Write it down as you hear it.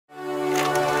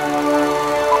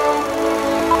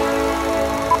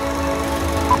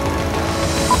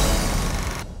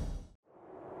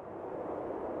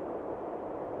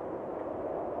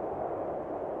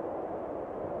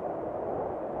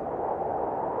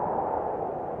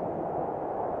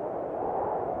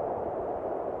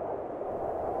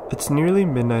It's nearly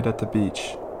midnight at the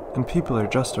beach, and people are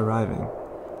just arriving.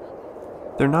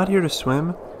 They're not here to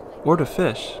swim or to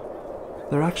fish.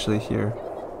 They're actually here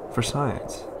for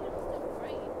science.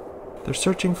 They're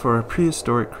searching for a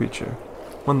prehistoric creature,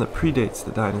 one that predates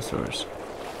the dinosaurs.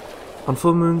 On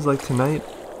full moons like tonight,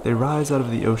 they rise out of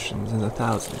the oceans in the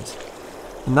thousands,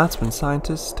 and that's when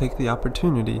scientists take the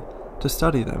opportunity to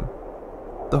study them,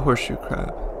 the horseshoe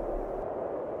crab.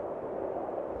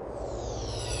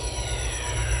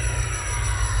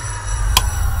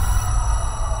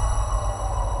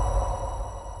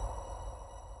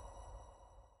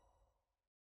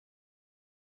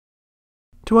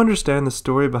 To understand the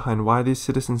story behind why these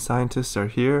citizen scientists are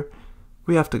here,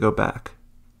 we have to go back,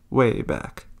 way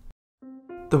back.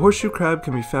 The horseshoe crab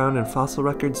can be found in fossil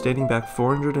records dating back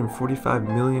 445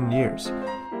 million years.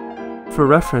 For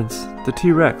reference, the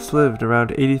T-Rex lived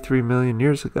around 83 million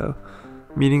years ago,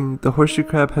 meaning the horseshoe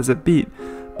crab has it beat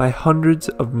by hundreds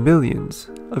of millions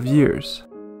of years.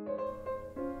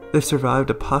 They've survived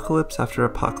apocalypse after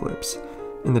apocalypse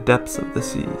in the depths of the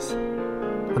seas,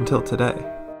 until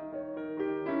today.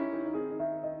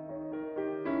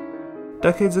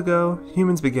 Decades ago,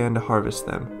 humans began to harvest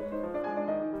them.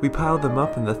 We piled them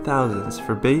up in the thousands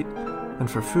for bait and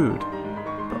for food,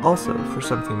 but also for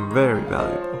something very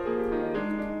valuable: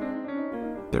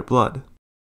 their blood.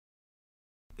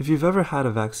 If you've ever had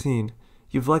a vaccine,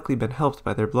 you've likely been helped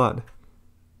by their blood.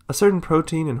 A certain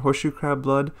protein in horseshoe crab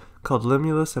blood, called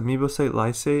Limulus amebocyte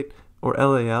lysate, or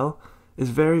LAL,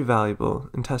 is very valuable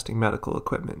in testing medical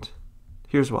equipment.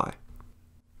 Here's why.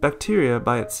 Bacteria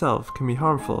by itself can be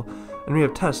harmful, and we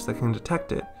have tests that can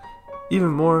detect it. Even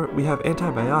more, we have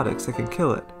antibiotics that can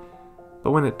kill it. But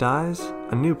when it dies,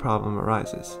 a new problem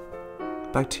arises.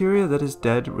 Bacteria that is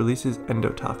dead releases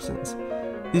endotoxins.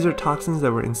 These are toxins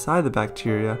that were inside the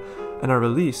bacteria and are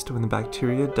released when the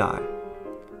bacteria die.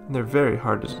 And they're very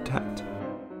hard to detect.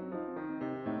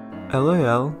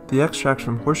 LAL, the extract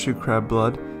from horseshoe crab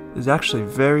blood, is actually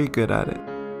very good at it.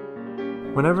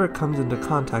 Whenever it comes into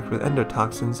contact with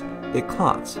endotoxins, it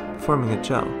clots, forming a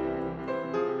gel.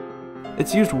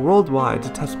 It's used worldwide to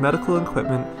test medical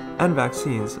equipment and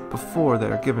vaccines before they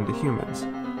are given to humans.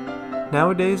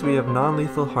 Nowadays, we have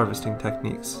non-lethal harvesting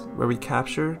techniques, where we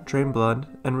capture, drain blood,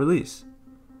 and release.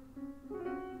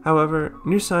 However,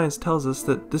 new science tells us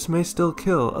that this may still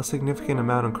kill a significant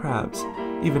amount of crabs,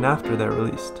 even after they're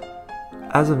released.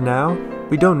 As of now,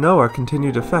 we don't know our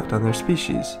continued effect on their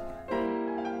species.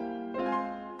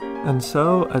 And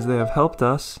so, as they have helped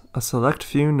us, a select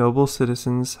few noble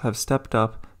citizens have stepped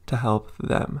up to help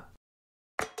them.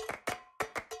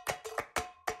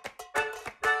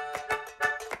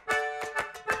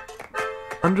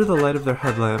 Under the light of their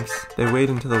headlamps, they wade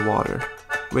into the water,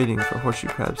 waiting for horseshoe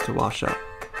crabs to wash up.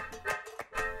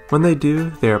 When they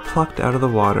do, they are plucked out of the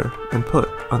water and put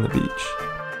on the beach.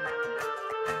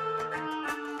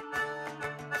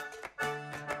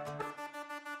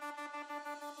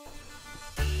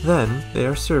 Then, they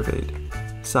are surveyed.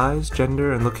 Size,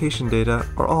 gender, and location data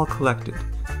are all collected.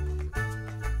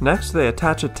 Next, they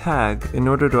attach a tag in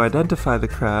order to identify the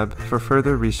crab for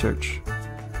further research.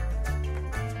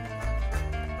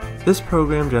 This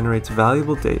program generates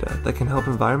valuable data that can help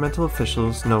environmental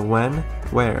officials know when,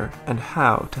 where, and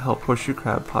how to help horseshoe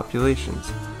crab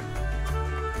populations.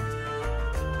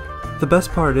 The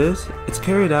best part is, it's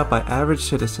carried out by average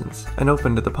citizens and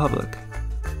open to the public.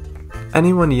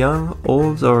 Anyone young,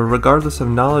 old, or regardless of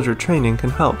knowledge or training can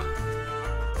help.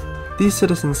 These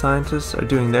citizen scientists are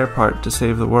doing their part to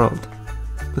save the world.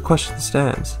 The question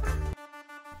stands: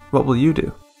 what will you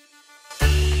do?